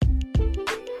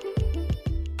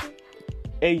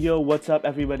Hey yo, what's up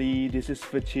everybody? This is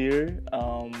Fatir.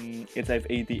 It's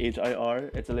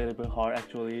Fathir. It's a little bit hard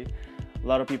actually. A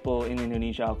lot of people in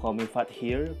Indonesia call me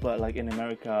Fathir, but like in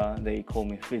America they call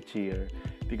me Fatir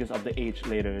because of the H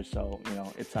later, so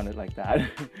it sounded like that.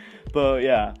 But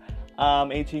yeah,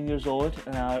 I'm 18 years old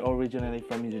and I'm originally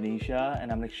from Indonesia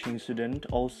and I'm an exchange student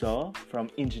also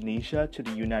from Indonesia to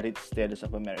the United States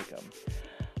of America.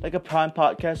 Like a prime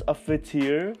podcast of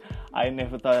Fatir. I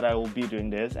never thought I would be doing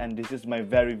this, and this is my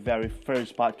very, very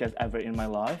first podcast ever in my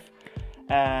life.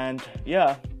 And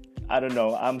yeah, I don't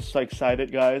know, I'm so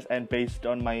excited, guys. And based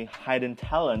on my hidden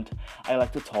talent, I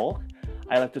like to talk.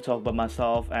 I like to talk by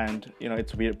myself, and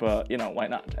it's weird, but why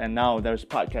not? And now there's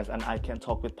podcast, and I can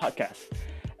talk with podcasts.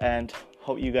 And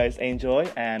hope you guys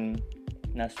enjoy, and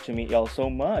nice to meet y'all so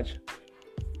much.